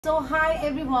So hi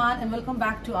everyone and welcome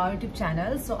back to our YouTube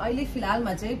channel. So अहिले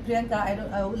फिलहालमा चाहिँ प्रियंका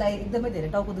उसलाई एकदमै धेरै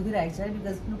टाउको दुखिरहेको छ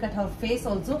because look at her face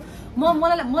also.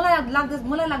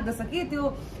 मलाई लाग्दछ कि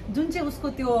त्यो जुन चाहिँ उसको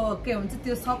त्यो के हुन्छ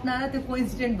त्यो सपना र त्यो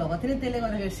कोइन्सिडेन्ट भएको थियो नि त्यसले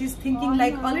गर्दाखेरि she is thinking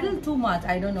like a little too much.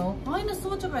 I don't know. हैन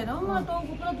सोचेको हैन मलाई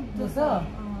टाउको पुरा दुख्छ.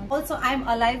 Also I am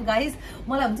alive guys.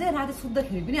 मलाई हुन्छ राति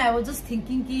सुत्दाखेरि पनि I was just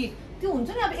thinking कि त्यो हुन्छ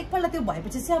नि अब एकपल्ट त्यो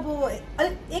भएपछि चाहिँ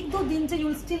अब एक दो दिन चाहिँ you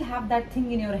will still have that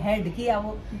thing in your head कि अब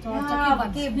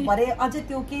के भरे अझै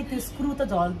त्यो के त्यो स्क्रु त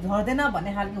झर्दैन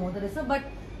भन्ने खालको हुँदो रहेछ बट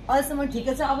अहिलेसम्म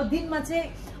ठिकै छ अब दिनमा चाहिँ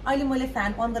अहिले मैले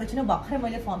फ्यान अन गरेको छैन भर्खरै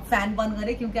मैले फ्यान बन्द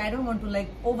गरेँ किनकि I don't want to like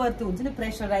over त्यो हुन्छ नि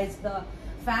प्रेसराइज द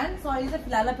फ्यान सो अहिले चाहिँ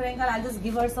फिलहाल Priyanka I just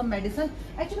give her some medicine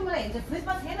actually मलाई हेर्छ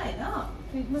फ्रिजमा थिएन हैन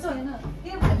फ्रिजमा छैन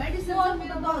के मेडिसिन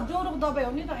मेरो ज्वरोको दबाई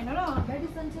हो नि त हैन र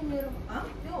मेडिसिन चाहिँ मेरो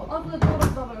त्यो अर्को ज्वरोको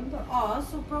दबाई हो नि त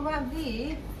सो प्रोबेबली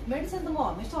मेडिसिन त म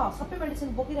हमेशा सबै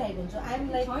मेडिसिन बोकिरहेको हुन्छु आई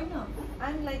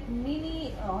एम लाइक मिनी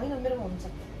हैन मेरोमा हुन्छ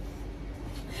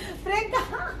प्रियंका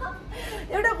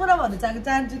एउटा कुरा भन्न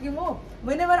चाहन्छु कि म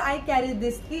whenever I carry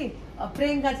this कि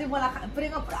प्रियंका चाहिँ मलाई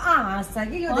प्रियंका पुरा हाँस्छ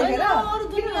कि यो देखेर अरु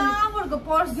दुनियाभरको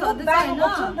पर्स जति छैन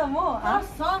त म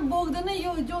सब बोक्दैन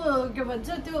यो जो के भन्छ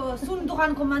त्यो सुन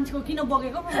दोकानको मान्छेको किन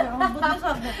बोकेको बुझ्नै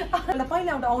सक्दैन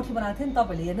पहिला एउटा औँठी बनाएको थिएँ नि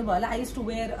तपाईले हेर्नु भयो होला I used to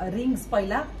wear rings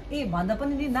पहिला ए भन्दा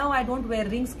पनि नि now I don't where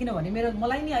rings किनभने मेरो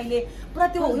मलाई नि अहिले पुरा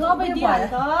त्यो दबाई दियो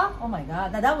त oh my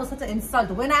God that was such an insult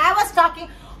when I was talking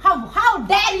how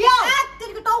dare you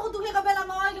तिमीको टाउको दुखेको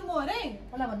बेलामा अहिले म अरे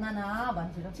मलाई भन्न नाना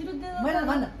भन्छु र छिटो दे मैले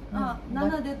भन्न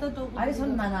नाना दे त टाउको अहिले सुन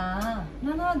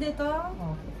नाना दे त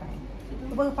ओके फाइन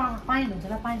तपाईको पाइन हुन्छ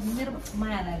ल पाइन मेरो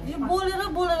माया लाग्यो यो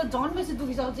बोलेर झन् बेसी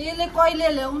दुखिसक्छ यसले कहिले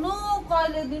ल्याउनु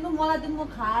कहिले दिनु मलाई त म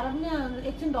खाएर पनि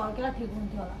एकछिन ढल्केर ठिक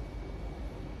हुन्थ्यो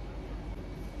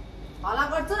होला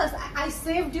गर्छ I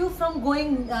saved you from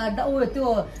going त्यो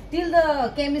till the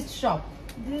chemist shop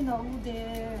they न उ दे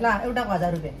ला एउटा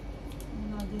 1000 रुपैयाँ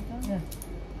न दे त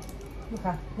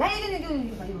लुखा ला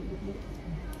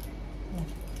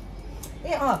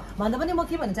ए भन्दा पनि म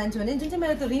के भन्न चाहन्छु भने जुन चाहिँ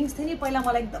मेरो त्यो रिङ्स थियो नि पहिला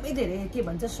मलाई एकदमै धेरै के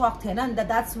भन्छ शक थिएन नि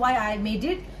that's why I made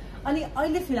it अनि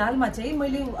अहिले फिलहालमा चाहिँ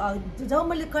मैले जब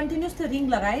मैले कन्टिन्युस त्यो रिङ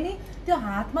लगाएँ नि त्यो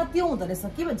हातमा त्यो हुँदो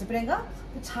रहेछ के भन्छ प्रियंका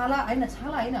त्यो छाला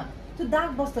हैन त्यो दाग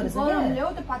बस्दो रहेछ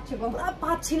पुरा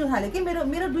पाछिनु थाल्यो कि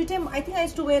मेरो दुईटै I think I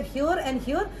used to wear here and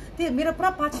here त्यो मेरो पुरा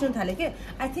पाछिनु थाल्यो कि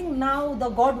I think now the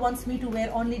God wants me to wear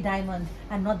only diamond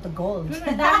and not the gold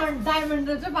diamond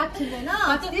चाहिँ पाछिँदैन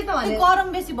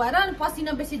गरम बेसी भएर अनि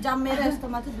पसिना बेसी जम्मेर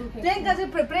यस्तोमा चाहिँ दुख्यो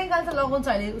प्रियंकाले चाहिँ लगाउँछ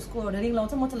अहिले उसको रिङ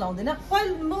लगाउँछ म चाहिँ लाउँदैन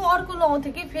पहिला म अर्को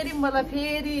लगाउँथेँ कि फेरि मलाई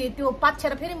फेरि त्यो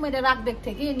पाछेर फेरि मैले राखिदिएको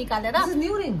थिएँ कि निकालेर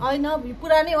न्यू रिङ होइन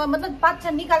पुरानै मतलब पाछा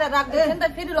निकालेर राखिदिएको थिएँ नि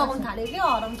त फेरि लगाउनु थालेँ कि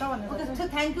हराउँछ भनेर Okay,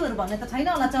 thank you भन्ने त छैन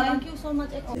होला चला Thank you so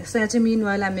much. So actually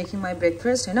meanwhile I'm making my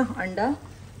breakfast हैन अन्डा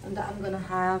and I'm going to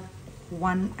have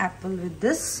one apple with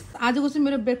this. आजको चाहिँ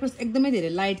मेरो ब्रेकफास्ट एकदमै धेरै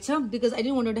लाइट छ because I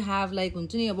didn't want to have like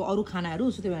हुन्छ नि अब अरु खानाहरु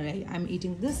सो त्यही भएर I'm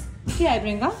eating this. के आयो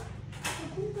प्रियंका?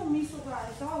 कुन मिसोको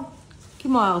आएछ? के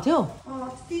मगाएको थियो?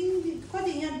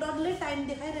 कति यहाँ डरले टाइम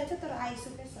देखाइरहेछ तर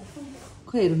आइसकेछ।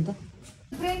 खै हेरौँ त।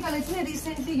 प्रियंकाले चाहिँ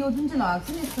रिसेन्टली यो जुन चाहिँ लगाएको छ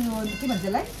नि यसको के भन्छ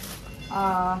यसलाई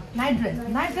नाइट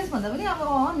ड्रेस भन्दा पनि अब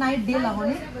नाइट डे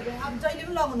लगाउने अब जहिले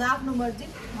पनि लगाउँदा आफ्नो मर्जी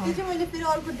त्यो चाहिँ मैले फेरि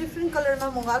अर्को डिफ्रेन्ट कलरमा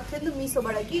मगाएको थिएँ नि त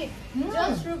मिसोबाट कि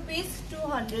जस्ट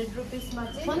 ₹200 मा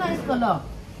चाहिँ नाइस कलर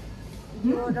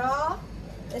यो र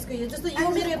यसको यो जस्तो यो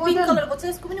मेरो पिङ्क कलरको छ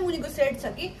यसको पनि मुनिको सेट छ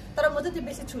कि तर म चाहिँ त्यो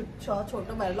बेसी छोटो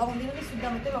भएर लगाउँदिनँ कि सुत्दा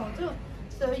मात्रै लगाउँछु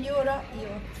सो यो र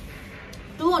यो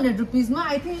 ₹200 मा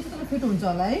आई थिङ्क यो चाहिँ फिट हुन्छ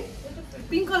होला है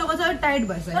पिङ्क कलरको चाहिँ टाइट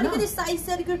भएछ हैन अलिकति साइज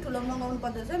चाहिँ अलिकति ठुलो मगाउनु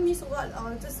पर्दछ मिसोको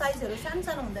चाहिँ साइजहरू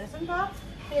सानो हुँदो रहेछ नि त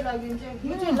त्यही लागि चाहिँ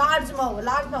यो चाहिँ लार्जमा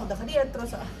हुँदाखेरि यत्रो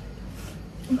छ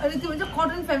अनि त्यो भन्छ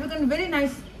cotton fabric and very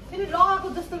nice फेरि लगाएको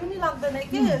जस्तो पनि लाग्दैन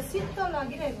के शीतल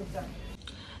लागिरहेको छ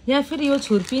यहाँ फेरि यो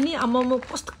छुर्पी नि अब म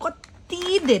कति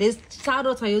धेरै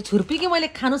साह्रो छ यो छुर्पी कि मैले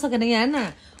खानु सकेन यहाँ हैन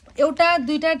एउटा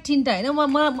दुईटा तीनटा हैन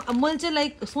मैले चाहिँ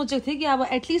लाइक सोचेको थिएँ कि अब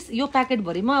एटलिस्ट यो प्याकेट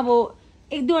भरिमा अब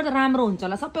एक दुईवटा राम्रो हुन्छ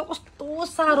होला सबै कस्तो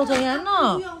साह्रो छ यहाँ न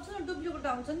डुप्लिकेट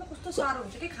आउँछ नि कस्तो साह्रो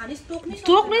हुन्छ के खाने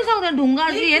स्टोक नै सक्दैन ढुङ्गा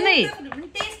चाहिँ हेर्न है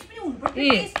टेस्ट पनि हुनुपर्छ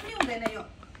टेस्ट पनि हुँदैन यो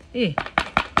ए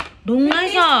ढुङ्गै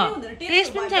छ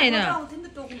टेस्ट पनि छैन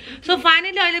सो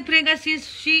फाइनली अहिले Priyanka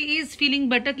she is feeling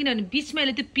better किनभने बिचमा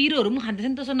अहिले त्यो पिरोहरू पनि खाँदैछ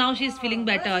नि त so now she is feeling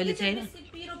better अहिले चाहिँ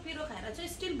पिरो खाएर चाहिँ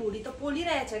स्टिल भुँडी त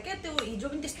पोलिरहेछ क्या त्यो हिजो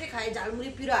पनि त्यस्तै खाएँ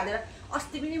झालमुरी पिरो हालेर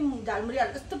अस्ति पनि झालमुरी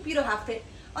हालेर कस्तो पिरो खाएको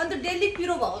थिएँ अन्त डेली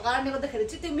पिरो भएको कारणले गर्दाखेरि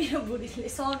चाहिँ त्यो मेरो बुढीले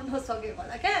सहन नसकेको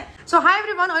होला क्या सो हाई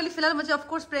एभ्रीवन अहिले फिलहालमा चाहिँ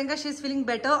of course Priyanka she is feeling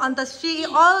better अन्त she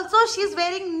is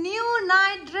wearing new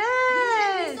night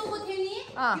dress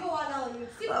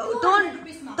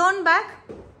turn back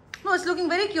No, it's looking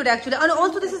very cute actually. And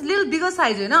also this is little bigger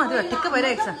size, you know. Large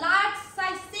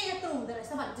size चाहिँ यत्रो हुँदो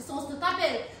रहेछ भने चाहिँ सोच्नु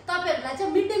तपाईहरुलाई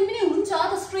चाहिँ मिडियम पनि हुन्छ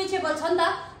त स्ट्रेचेबल छ नि त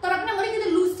तर पनि अलिकति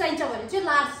लुज चाहिन्छ भने चाहिँ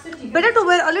लार्ज चाहिँ ठिक better to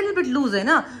wear a little beet loose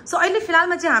हैन सो अहिले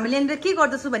फिलहालमा चाहिँ हामीले यहाँनिर के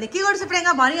गर्दैछु भने के गर्छ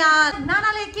प्रियंका भनि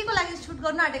नानाले के को लागि सुट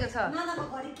गर्न आटेको छ नानाको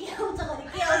घरि के आउँछ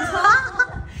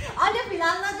अहिले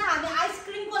फिलहालमा चाहिँ हामी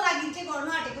आइसक्रिमको लागि चाहिँ गर्न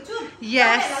आटेको छु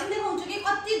तपाईहरुलाई देखाउँछु कि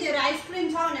कति धेरै आइसक्रिम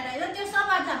छ भनेर हैन त्यो सब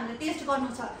आज हामीले टेस्ट गर्नु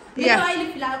छ मेरो अहिले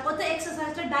फिलहालको चाहिँ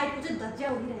एक्सरसाइज र डाइटको चाहिँ धज्या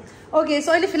उडिरहेछ ओके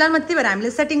सो अहिले फिलहालमा त्यही भएर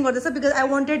हामीले सेटिङ गर्दैछ because I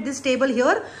wanted this table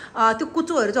here त्यो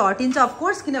कुचोहरु चाहिँ हटिन्छ अफ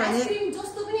कोर्स किनभने आइसक्रिम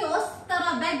जस्तो पनि होस् तर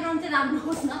ब्याकग्राउन्ड चाहिँ राम्रो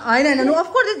होस् न हैन no of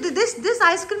course this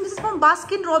ice cream this is from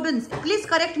Baskin Robbins please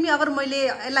correct me अगर मैले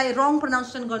यसलाई रङ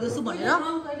प्रोनाउन्सिएसन गर्दैछु भनेर रङ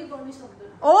कहिले गर्नै सक्दैन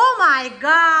Oh my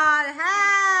god,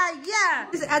 hey, yeah.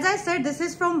 As I said, this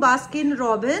is from Baskin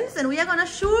Robbins and we are gonna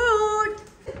shoot.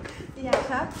 Yeah,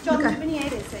 चम्ची पनि यही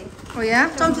रहेछ Oh yeah,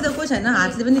 चम्ची त कोही छैन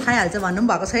हातले पनि खाइहाल्छ भन्नु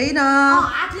भएको छैन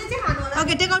हातले चाहिँ खानु होला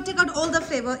Okay, take out all the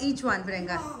flavor each one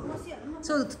Priyanka.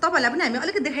 So तपाईहरुलाई पनि हामी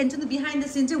अलिकति देखाइन्छ नि behind the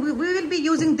scene चाहिँ we will be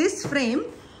using this frame.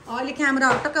 अहिले क्यामेरा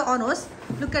टक्क अन होस्.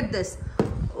 Look at this.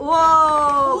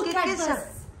 Whoa, look at this.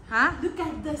 Huh? Look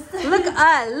at this.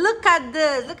 Look at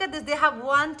this. Look at this. They have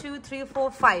 1, 2, 3,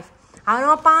 4, 5.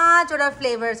 हाम्रोमा 5 वटा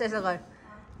फ्लेभर्स यसो गर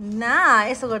ना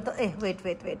यसो गर त ए वेट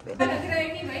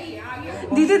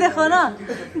दिदी देखो न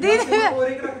दिदी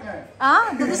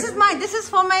this is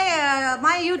for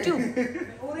my YouTube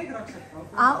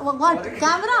what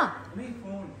camera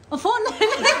phone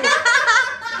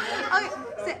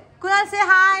okay Kunal say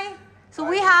hi. So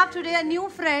we have today a new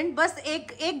friend. बस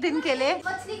एक दिन के लिए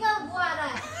मछली का वो आ रहा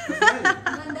है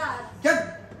गंदा क्या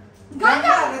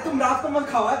गंदा है तुम रात को मत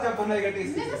खाओ जब बनाएगा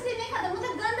टेस्ट मैं मछली नहीं खाता मुझे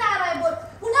गंदा आ रहा है बहुत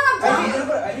पुनः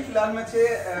अभी फिलहाल में छे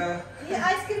ये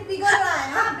आइसक्रीम पिघल रहा है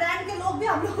हां ब्रांड के लोग भी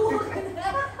हम लोग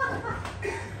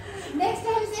नेक्स्ट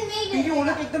टाइम से नहीं क्योंकि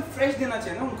उन्हें एकदम फ्रेश देना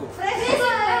चाहिए ना उनको फ्रेश है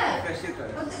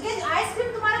आइसक्रीम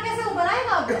तुम्हारा कैसे वो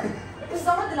बनाएगा अब कुछ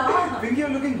समझ दिलाओ पिंकी यू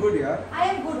लुकिंग गुड यार आई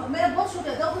एम गुड मेरा बहुत शूट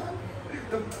है देखो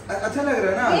तो अच्छा लग रहा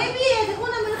है ना ये भी है देखो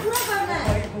ना मेरे पूरा करना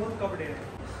है बहुत कपड़े हैं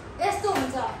ऐसे तो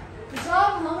हुन्छ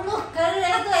जब हम लोग कर रहे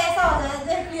हैं तो ऐसा हो जाए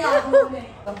देख लिया आप लोगों ने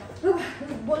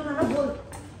बोलना ना बोल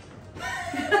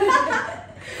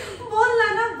बोलना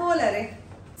ना बोल अरे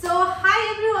So hi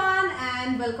everyone and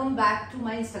welcome back to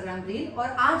my Instagram reel और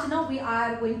आज ना we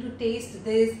are going to taste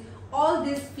this all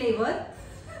this flavor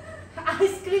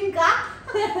ice cream का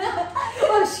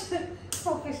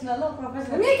प्रोफेशनल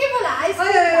मैं के बोला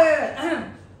आइसक्रीम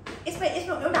इसमें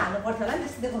एउटा हाल्नु पर्छ होला नि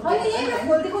त्यस्तो देखाउनु हैन यही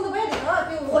खोल देखाउनु भयो नि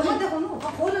त्यो खोल देखाउनु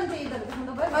खोल अनि चाहिँ इधर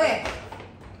देखाउनु भयो ओके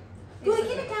तू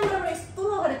किन क्यामेरामा यस्तो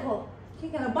नगरेको के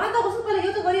गर्न बाँधा बस्नु पहिला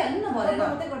यो त गरिहाल्नु न भरेर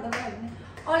मात्रै गर्दा भइहाल्ने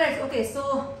Alright, okay, so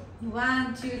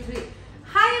 1, 2, 3.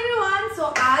 Hi everyone. So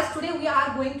as today we are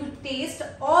going to taste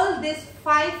all these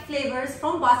 5 flavors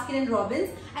from Baskin Robbins,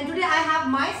 and today I have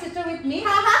my sister with me.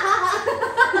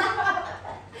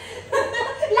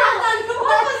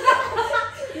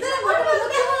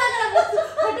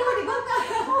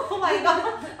 Oh my god.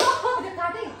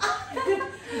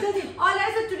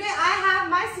 Alright, so today I have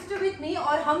my sister with me,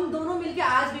 और हम दोनों मिलके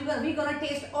आज we gonna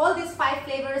taste all these 5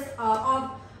 flavors of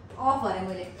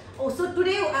Varamule. Oh, so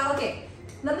today, okay.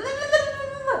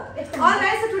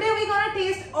 Alright, so today we're gonna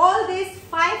taste all these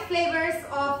 5 flavors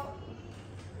of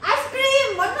ice cream.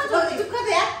 What not?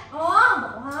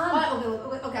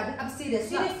 Okay. I'm serious.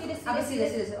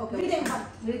 Serious. Okay.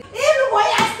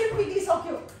 Ice cream quickly so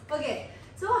cute. Okay.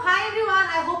 So hi everyone.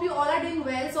 I hope you all are doing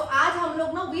well. So आज हम लोग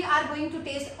ना we are going to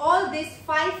taste all these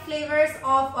 5 flavors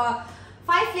of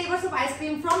 5 flavors of ice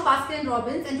cream from Baskin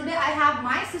Robbins, and today I have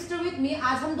my sister with me.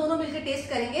 आज हम दोनों मिलकर test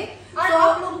करेंगे और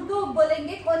आप लोग तो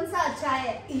बोलेंगे कौन सा अच्छा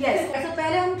है. Yes. तो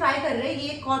पहले हम ट्राई कर रहे हैं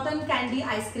ये कॉटन कैंडी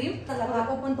आइसक्रीम.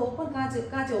 ओपन तो ओपन कहाँ से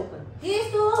ओपन? ये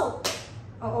तो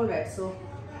ऑलराइट. सो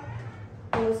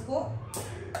तो उसको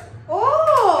तो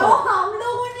हम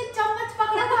लोगों ने चम्मच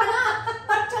पकड़ा था ना,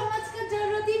 पर चम्मच की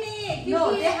जरूरत ही नहीं है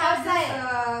क्योंकि they have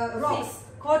rocks.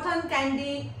 Cotton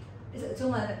candy.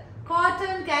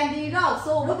 Cotton candy rocks.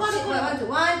 So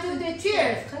one, two, three,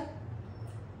 cheers.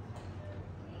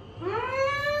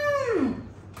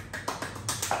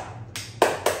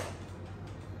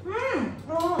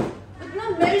 इतना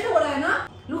मेल्ट हो रहा है ना.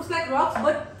 Looks like rocks,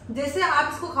 but जैसे आप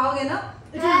इसको खाओगे ना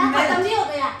खत्म नहीं हो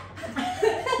गया.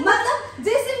 मतलब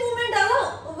जैसे मूवमेंट आया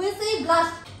वैसे ही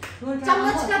ब्लास्ट.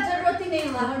 चम्मच का जरूरत ही नहीं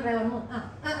हुआ.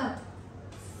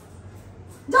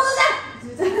 तो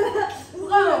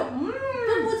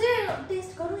मुझे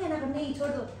टेस्ट करूँ या ना करूँ? नहीं छोड़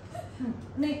दो.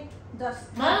 नहीं 10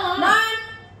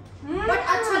 बट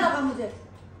अच्छा लगा मुझे.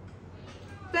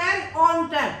 10 on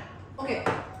 10. Okay.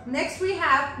 Next we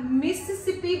have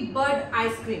Mississippi bird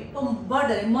ice cream. Oh, bird,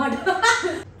 mud.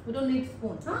 We don't need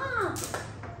spoon.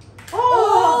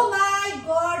 Oh my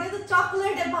god, ये तो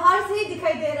चॉकलेट है, बाहर से ही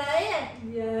दिखाई दे रहा है।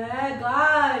 Yeah,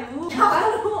 guy. 1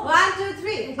 2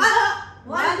 3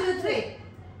 1 2 3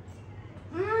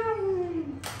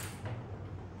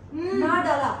 ना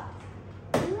डाला।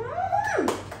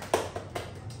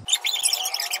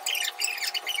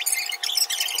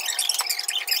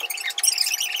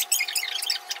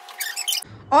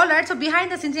 Alright, so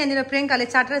behind the scenes यहाँनिर प्रियङ्काले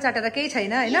चाटेर केही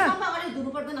छैन हैन?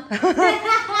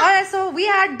 Alright, so we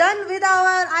are done with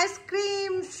our ice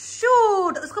cream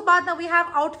shoot. उसको बाद ना we have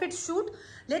outfit shoot.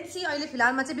 Let's see अहिले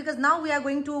फिलहालमा चाहिँ because now we are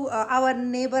going to our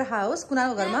neighbor house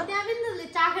कुनालको घरमा। त्यहाँ पनि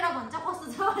चाखेर भन्छ कस्तो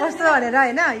छ कस्तो भनेर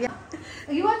हैन?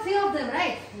 You want 3 of them,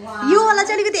 right? Wow. यो वाला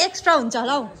चाहिँ अलिकति एक्स्ट्रा हुन्छ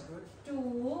होला हौ। 2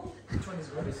 Which one is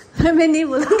good? मैं नहीं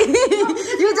बोलूंगी।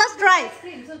 You just try.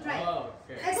 So try.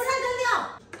 Okay. ऐसा जल्दी आओ।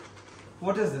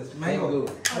 What is this? Mango.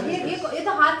 ये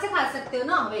तो हाथ से खा सकते हो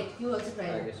ना? Wait, you also try.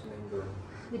 I guess mango.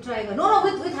 You try it. No,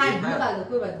 with hand. निकाल दो,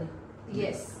 कोई बात नहीं.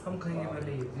 Yes. हम खाएंगे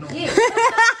पहले ये. No. ये.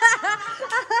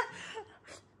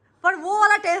 पर वो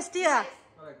वाला टेस्टी है।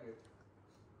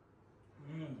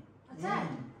 अच्छा है?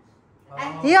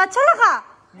 ये अच्छा लगा?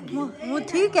 वो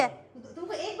ठीक है।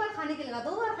 तुमको एक बार खाने के लगा,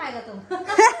 2 बार खाएगा तुम।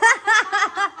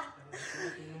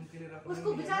 उसको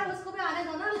बेचारा उसको भी आने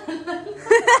दो ना।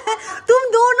 तुम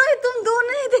दोनों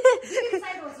ही थे।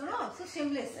 Side also, no? So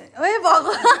shameless. ओए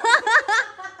भगवान।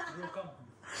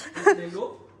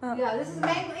 Yeah, this is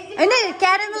mango. नहीं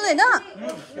कैरेमल है ना?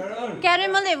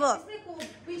 कैरेमल है वो।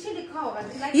 पीछे लिखा होगा।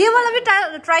 ये वाला भी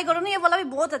ट्राई करो ना, ये वाला भी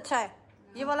बहुत अच्छा है।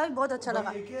 ये वाला भी बहुत अच्छा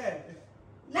लगा।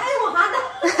 नहीं वो हाथ।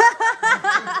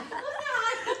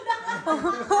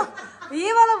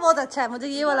 ये वाला बहुत अच्छा है, मुझे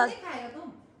ये वाला। खाएगा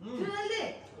तुम?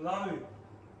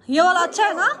 ये वाला अच्छा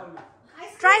है ना?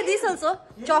 Try this also,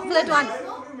 chocolate one.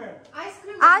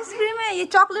 Ice cream है, ये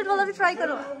चॉकलेट वाला भी ट्राई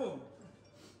करो। I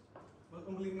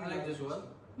like this one.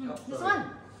 This one?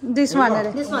 This वन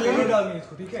है। This one.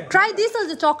 Try this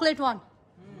also, chocolate वन।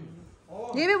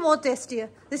 ये भी बहुत टेस्टी है।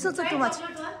 This also too much.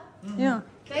 Yeah.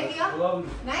 Try Kia?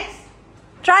 Nice.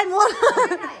 Try more.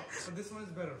 Try. So this one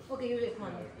is better. Okay, you take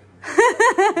one.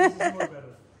 This is more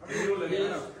better.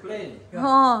 Plain.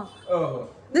 हाँ. Oh.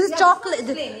 This is Yeah, chocolate. this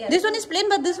one is plain, yes. This one is plain,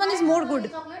 but this one is more good.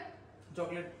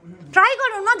 Chocolate? Try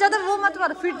करो ना, ज़्यादा वो मत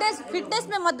करो। Fitness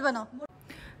में मत बनो।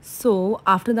 So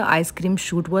after the ice cream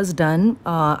shoot was done,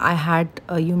 I had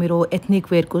यो मेरो ethnic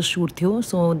wear को shoot थियो,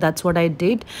 so that's what I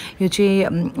did. यो चाहिँ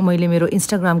मैले मेरो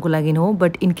Instagram को लागि हो,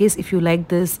 but in case if you like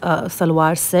this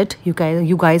salwar set, you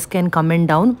guys can comment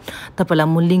down. तपाईलाई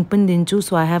म link पनि दिन्छु.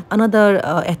 So I have another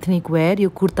ethnic wear, यो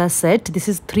kurta set. This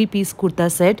is 3-piece kurta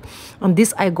set, and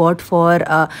this I got for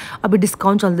अभी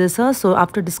discount चल्दैछ. So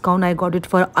after discount I got it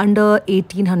for under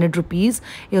 1800 rupees.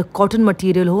 यो cotton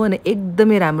material हो अनि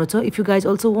एकदमै राम्रो छ. If you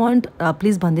guys also want,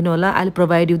 please भनिदिनु होला. I'll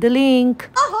provide you the link.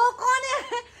 ओहो कौन है?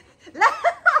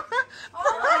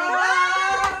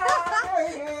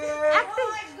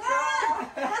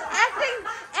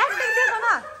 एक्टिंग देखो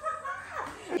ना.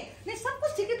 नहीं सब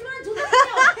कुछ ठीक है, तुम्हारा जूता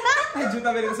क्या हो? जूता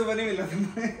मेरे से बने मिला था।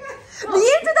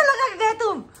 ये जूता लगा के गए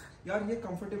तुम? यार ये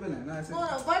कंफर्टेबल है ना ऐसे।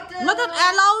 मतलब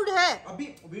अलाउड है? अभी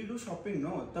we'll do shopping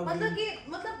no तब मतलब कि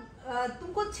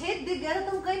तुमको छेद दिख गया तो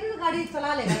तुम कहीं भी गाड़ी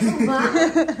चला लेगा।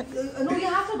 No, you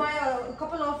have to buy a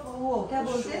couple of वो क्या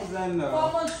बोलते हैं?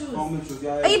 Formal shoes. Formal shoes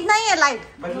yeah. इतना ही है light.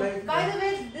 But like By the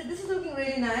way, this is looking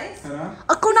really nice. है ना?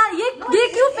 कुनाल ये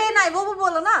क्यों पहना है वो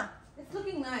बोलो ना. It's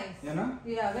looking nice. है ना?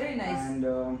 Yeah, very nice. And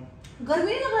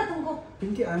गर्मी नहीं लग रहा तुमको?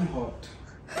 Pinky I'm hot.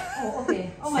 Oh, okay.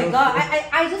 Oh my God,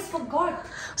 I just forgot.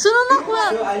 सुनो ना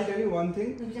Kunal. So I'll tell you one thing.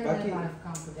 बाकी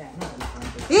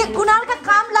ये कुनाल का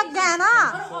काम लग गया है ना.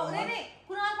 नहीं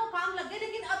कुनाल को काम लग गया,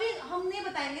 लेकिन अभी हम नहीं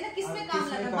बताएंगे ना किसमें काम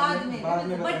लगा बाद में.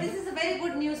 But this is a very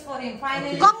good news for him.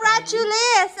 Finally.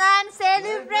 Congratulations,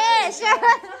 celebration.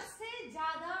 सबसे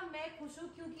ज्यादा मैं खुश हूँ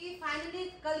क्योंकि फाइनली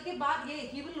कल के बाद ये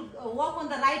he will walk on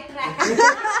the right track.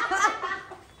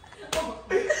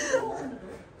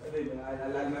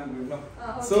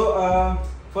 So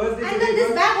first day. And then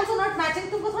this bag also not matching.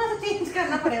 तुमको थोड़ा सा change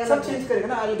करना पड़ेगा. सब change करेगा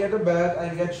ना. I'll get a bag.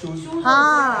 I'll get shoes.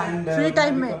 हाँ. And Free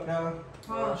time में.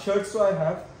 shirts तो I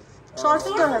have. Shorts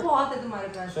तो है. बहुत है तुम्हारे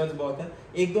पास. Shirts बहुत है.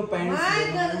 1-2 pants.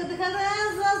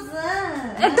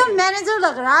 एकदम मैनेजर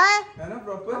लग रहा है ना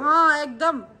proper? हाँ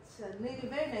एकदम.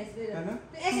 Very nice. है ना?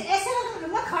 ऐसे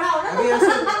ना खड़ा हो ना.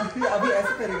 अभी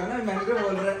ऐसे करेगा ना मैनेजर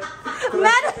बोल रहा है.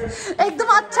 मैं एकदम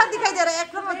अच्छा दिखाई दे रहा है,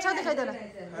 एकदम अच्छा दिखाई दे रहा है.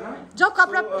 जो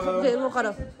कपड़ा वो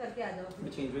करो. करके आ जाओ.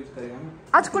 चेंज करेगा ना.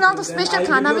 आज कुनाल तो स्पेशल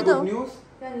खाना भी दो.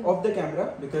 ऑफ द कैमरा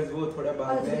बिकॉज़ वो थोड़ा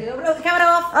बाहर है. Camera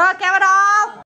off. Camera off.